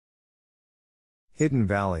Hidden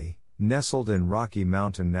Valley, nestled in Rocky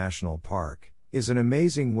Mountain National Park, is an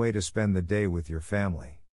amazing way to spend the day with your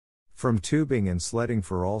family. From tubing and sledding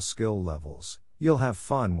for all skill levels, you'll have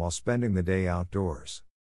fun while spending the day outdoors.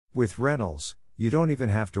 With rentals, you don't even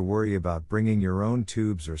have to worry about bringing your own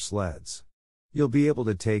tubes or sleds. You'll be able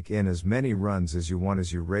to take in as many runs as you want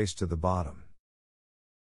as you race to the bottom.